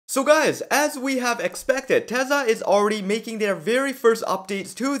So guys, as we have expected, Tesla is already making their very first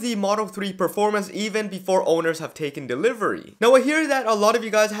updates to the Model 3 performance even before owners have taken delivery. Now I hear that a lot of you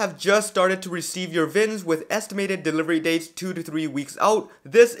guys have just started to receive your VINs with estimated delivery dates 2 to 3 weeks out.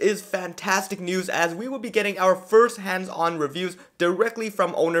 This is fantastic news as we will be getting our first hands-on reviews directly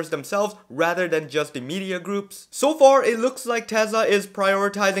from owners themselves rather than just the media groups. So far, it looks like Tesla is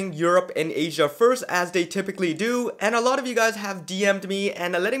prioritizing Europe and Asia first as they typically do, and a lot of you guys have DM'd me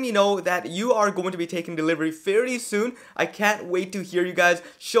and letting me know that you are going to be taking delivery fairly soon. I can't wait to hear you guys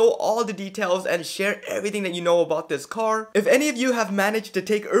show all the details and share everything that you know about this car. If any of you have managed to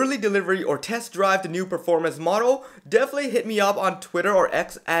take early delivery or test drive the new performance model, definitely hit me up on Twitter or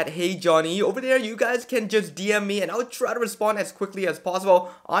X at HeyJohnny. Over there, you guys can just DM me and I'll try to respond as quickly as possible.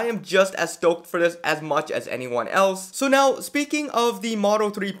 I am just as stoked for this as much as anyone else. So now, speaking of the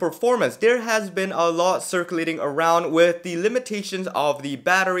Model 3 performance, there has been a lot circulating around with the limitations of the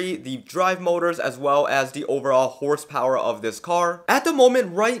battery, the drive motors, as well as the overall horsepower of this car. At the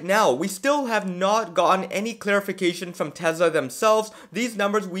moment, right now, we still have not gotten any clarification from Tesla themselves. These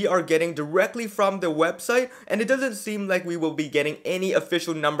numbers we are getting directly from the website, and it doesn't seem like we will be getting any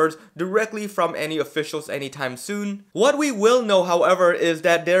official numbers directly from any officials anytime soon. What we will know, however, is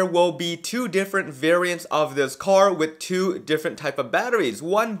that there will be two different variants of this car with two different type of batteries,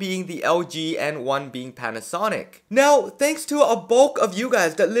 one being the LG and one being Panasonic. Now, thanks to a bulk of you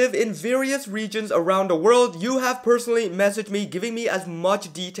guys that live in various regions around the world, you have personally messaged me giving me as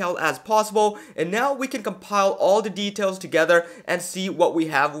much detail as possible, and now we can compile all the details together and see what we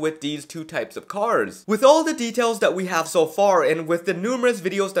have with these two types of cars. With all the details that we have so far and with the numerous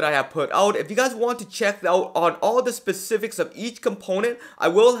videos that I have put out, if you guys want to check out on all the specifics of each component, I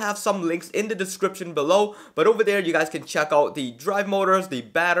will have some links in the description below, but over there you guys can check out the drive motors, the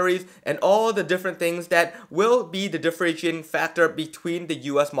batteries, and all the different things that will be the differentiating factor between the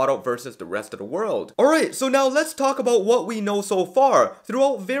US model versus the rest of the world. Alright, so now let's talk about what we know so far.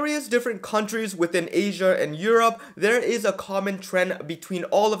 Throughout various different countries within Asia and Europe, there is a common trend between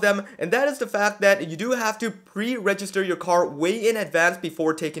all of them, and that is the fact that you do have to pre-register your car way in advance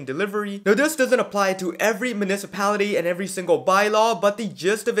before taking delivery. Now this doesn't apply to every municipality and every single bylaw, but the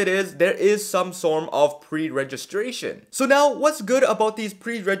gist of it is there is some form of pre-registration. So now what's good about these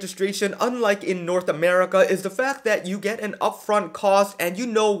pre-registration, unlike in North America, is the fact that you get an upfront cost and you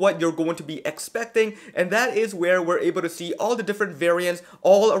know what you're going to be expecting, and that is where we're able to see all the different variants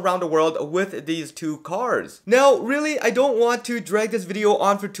all around the world with these two cars. Now really, I don't want to drag this video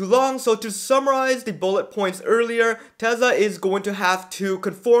on for too long, so to summarize the bullet points earlier, Tesla is going to have to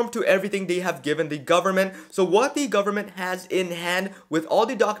conform to everything they have given the government. So what the government has in hand with all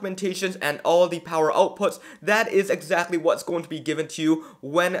the documentations and all the power outputs, that is exactly what's going to be given to you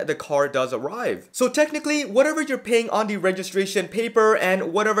when the car does arrive. So technically, whatever you're paying on the registration paper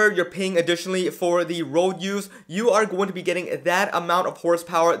and whatever you're paying additionally for the road use, you are going to be getting that amount of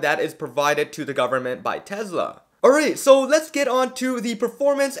horsepower that is provided to the government by Tesla. Alright, so let's get on to the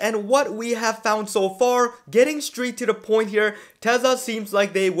performance and what we have found so far. Getting straight to the point here, Tesla seems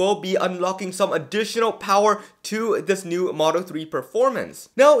like they will be unlocking some additional power to this new Model 3 performance.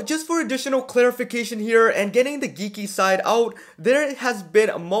 Now, just for additional clarification here and getting the geeky side out, there has been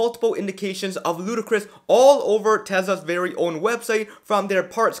multiple indications of ludicrous all over Tesla's very own website, from their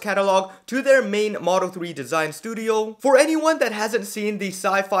parts catalog to their main Model 3 design studio. For anyone that hasn't seen the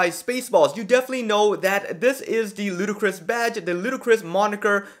sci-fi Spaceballs, you definitely know that this is the ludicrous badge, the ludicrous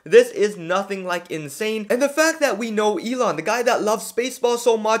moniker. This is nothing like insane. And the fact that we know Elon, the guy that loves Spaceballs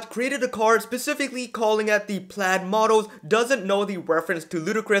so much, created a car specifically calling it the plaid models, doesn't know the reference to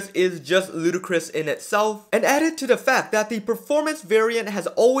ludicrous is just ludicrous in itself. And added to the fact that the performance variant has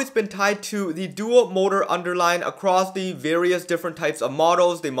always been tied to the dual motor underline across the various different types of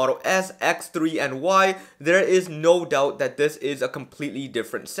models, the Model S, X3, and Y, there is no doubt that this is a completely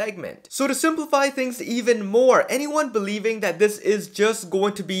different segment. So to simplify things even more, anyone believing that this is just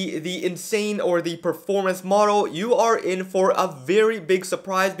going to be the insane or the performance model, you are in for a very big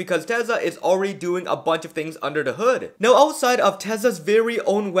surprise because Tesla is already doing a bunch of things under the hood. Now, outside of Tesla's very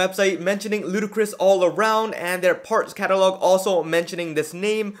own website mentioning ludicrous all around and their parts catalog also mentioning this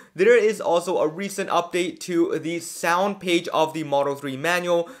name, there is also a recent update to the sound page of the Model 3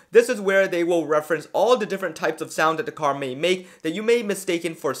 manual. This is where they will reference all the different types of sound that the car may make that you may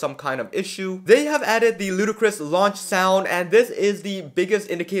mistaken for some kind of issue. They have added the ludicrous launch sound, and this is the biggest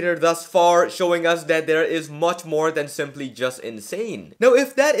indicator thus far, showing us that there is much more than simply just insane. Now,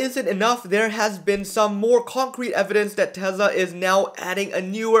 if that isn't enough, there has been some more concrete evidence that Tesla is now adding a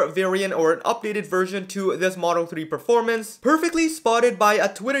newer variant or an updated version to this Model 3 performance, perfectly spotted by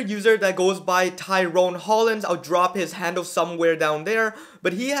a Twitter user that goes by Tyrone Hollins. I'll drop his handle somewhere down there.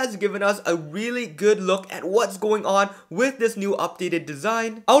 but he has given us a really good look at what's going on with this new updated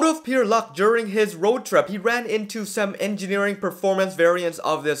design. Out of pure luck, during his road trip, he ran into some engineering performance variants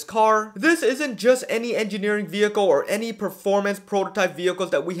of this car. This isn't just any engineering vehicle or any performance prototype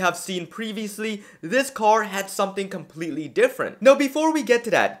vehicles that we have seen previously. This car had something completely different. Now, before we get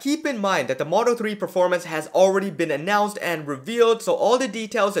to that, keep in mind that the Model 3 performance has already been announced and revealed, so all the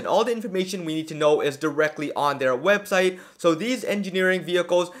details and all the information we need to know is directly on their website. So these engineering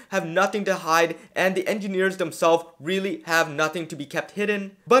vehicles have nothing to hide, and the engineers themselves really have nothing to be kept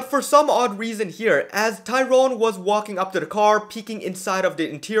hidden. But for some odd reason here, as Tyrone was walking up to the car, peeking inside of the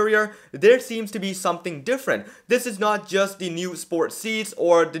interior, there seems to be something different. This is not just the new sport seats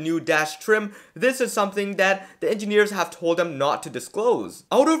or the new dash trim. This is something that the engineers have told them not to disclose.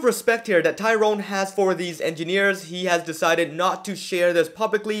 Out of respect here that Tyrone has for these engineers, he has decided not to share this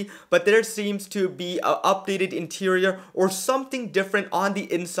publicly, but there seems to be an updated interior or something different on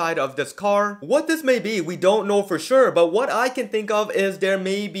the inside of this car. What this may be, we don't know for sure, but what I can think of is there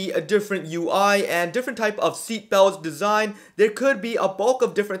may be a different UI and different type of seat belts design. There could be a bulk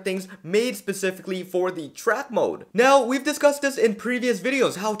of different things made specifically for the track mode. Now, we've discussed this in previous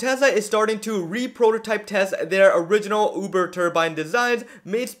videos, how Tesla is starting to re-prototype test their original Uber turbine designs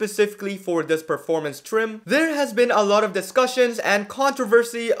made specifically for this performance trim. There has been a lot of discussions and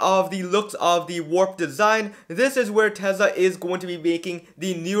controversy of the looks of the warp design. This is where Tesla is going to be making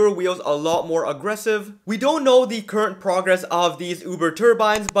the newer wheels a lot more aggressive. We don't know the current progress of these Uber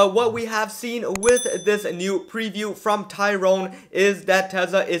turbines, but what we have seen with this new preview from Tyrone is that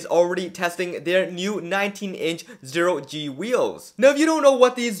Tesla is already testing their new 19-inch 0G wheels. Now, if you don't know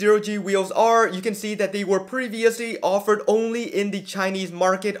what these 0G wheels are, you can see that they were previously offered only in the Chinese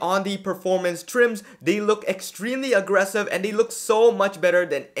market on the performance trims. They look extremely aggressive and they look so much better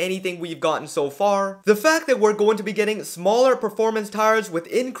than anything we've gotten so far. The fact that we're going to be getting smaller performance tires with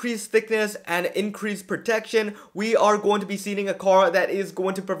increased thickness and increased protection, we are going to be seeing a car that is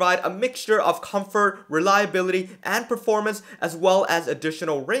going to provide a mixture of comfort, reliability, and performance, as well as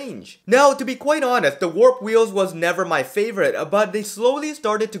additional range. Now, to be quite honest, the warp wheels was never my favorite, but they slowly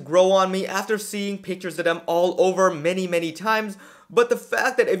started to grow on me after seeing pictures of them all over many times. But the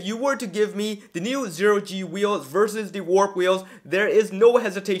fact that if you were to give me the new 0G wheels versus the warp wheels, there is no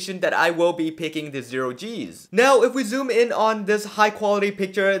hesitation that I will be picking the 0Gs. Now, if we zoom in on this high quality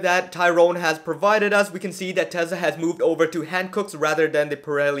picture that Tyrone has provided us, we can see that Tesla has moved over to Hancooks rather than the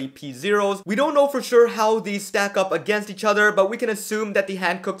Pirelli P0s. We don't know for sure how these stack up against each other, but we can assume that the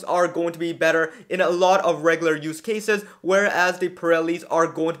Hancooks are going to be better in a lot of regular use cases, whereas the Pirellis are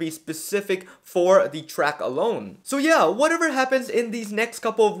going to be specific for the track alone. So yeah, whatever happens in these next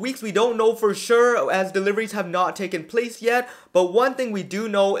couple of weeks, we don't know for sure as deliveries have not taken place yet, but one thing we do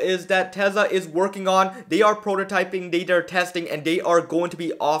know is that Tesla is working on, they are prototyping, they are testing, and they are going to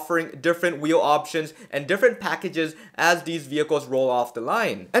be offering different wheel options and different packages as these vehicles roll off the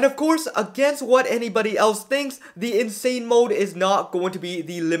line. And of course, against what anybody else thinks, the insane mode is not going to be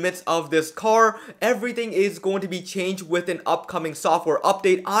the limits of this car. Everything is going to be changed with an upcoming software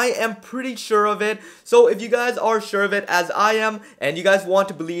update. I am pretty sure of it. So if you guys are sure of it as I am, and you guys want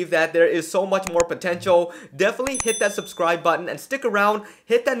to believe that there is so much more potential, definitely hit that subscribe button and stick around.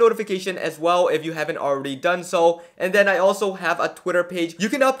 Hit that notification as well if you haven't already done so. And then I also have a Twitter page. You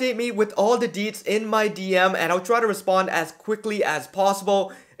can update me with all the deets in my DM, and I'll try to respond as quickly as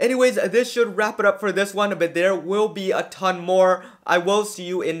possible. Anyways, this should wrap it up for this one, but there will be a ton more. I will see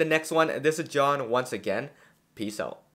you in the next one. This is John once again. Peace out.